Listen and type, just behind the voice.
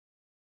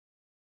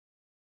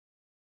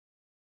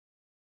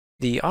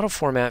The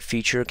AutoFormat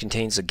feature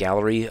contains a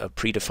gallery of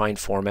predefined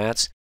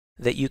formats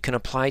that you can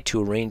apply to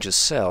a range of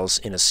cells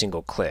in a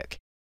single click.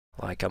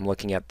 Like I'm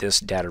looking at this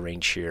data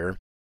range here,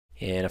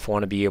 and if I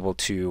want to be able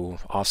to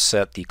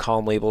offset the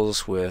column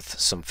labels with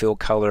some fill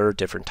color,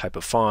 different type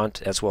of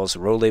font, as well as the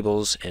row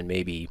labels and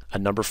maybe a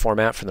number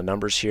format for the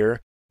numbers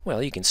here,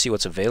 well, you can see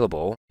what's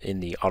available in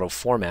the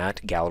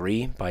AutoFormat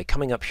gallery by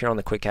coming up here on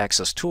the Quick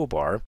Access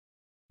toolbar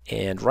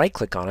and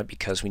right-click on it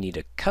because we need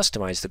to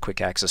customize the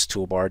Quick Access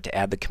toolbar to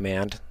add the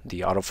command,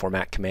 the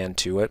AutoFormat command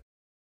to it.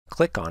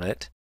 Click on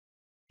it,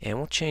 and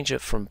we'll change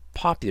it from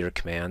popular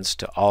commands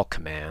to all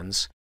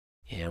commands,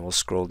 and we'll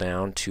scroll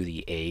down to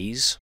the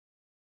A's.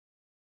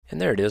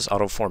 And there it is,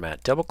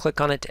 AutoFormat.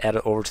 Double-click on it to add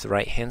it over to the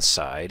right-hand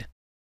side.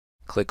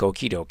 Click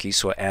Okie dokie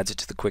so it adds it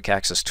to the Quick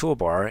Access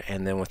toolbar,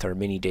 and then with our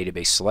mini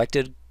database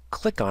selected,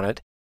 click on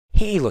it.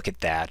 Hey, look at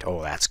that.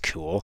 Oh, that's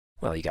cool.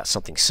 Well, you got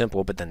something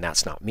simple, but then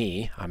that's not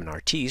me. I'm an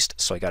artiste,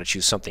 so I got to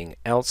choose something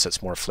else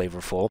that's more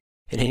flavorful.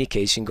 In any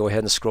case, you can go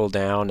ahead and scroll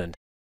down and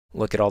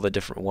look at all the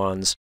different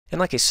ones. And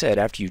like I said,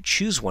 after you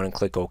choose one and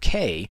click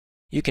OK,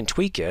 you can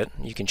tweak it.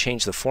 You can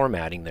change the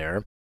formatting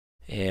there.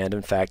 And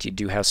in fact, you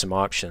do have some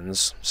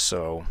options.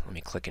 So let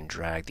me click and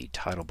drag the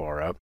title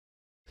bar up.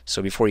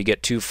 So before you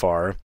get too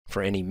far,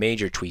 for any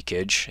major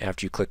tweakage,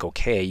 after you click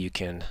OK, you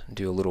can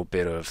do a little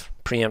bit of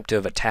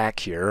preemptive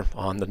attack here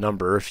on the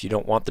number. If you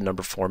don't want the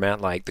number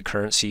format like the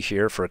currency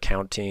here for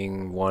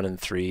accounting 1 and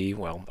 3,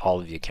 well,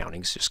 all of the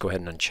accountings, just go ahead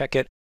and uncheck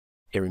it.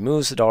 It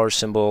removes the dollar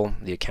symbol,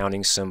 the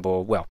accounting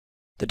symbol. Well,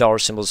 the dollar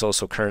symbol is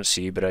also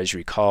currency, but as you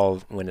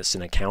recall, when it's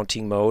in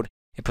accounting mode,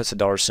 it puts the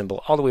dollar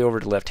symbol all the way over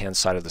to the left-hand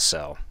side of the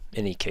cell. In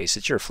any case,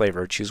 it's your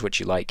flavor. Choose what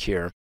you like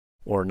here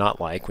or not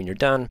like. When you're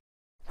done,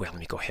 well, let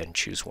me go ahead and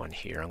choose one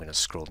here. I'm going to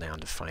scroll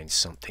down to find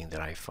something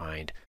that I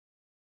find.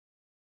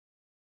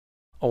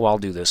 Oh, I'll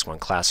do this one,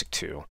 Classic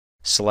 2.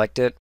 Select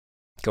it,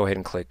 go ahead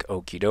and click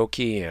Okie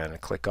dokie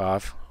and click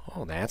off.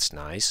 Oh, that's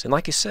nice. And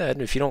like I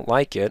said, if you don't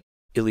like it,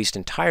 at least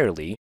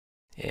entirely,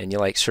 and you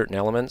like certain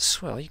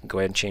elements, well, you can go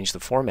ahead and change the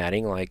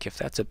formatting. Like if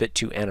that's a bit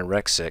too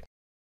anorexic,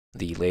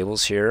 the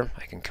labels here,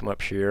 I can come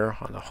up here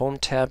on the Home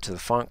tab to the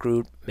font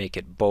group, make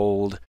it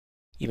bold,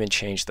 even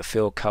change the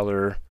fill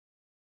color.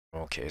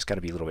 Okay, it's got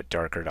to be a little bit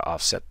darker to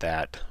offset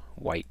that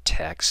white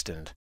text,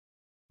 and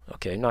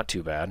okay, not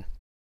too bad.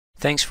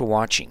 Thanks for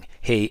watching.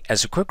 Hey,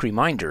 as a quick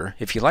reminder,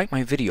 if you like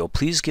my video,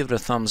 please give it a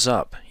thumbs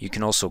up. You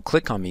can also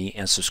click on me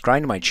and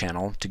subscribe to my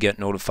channel to get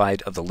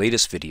notified of the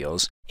latest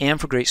videos.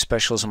 And for great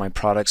specials on my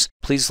products,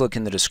 please look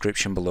in the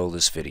description below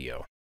this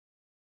video.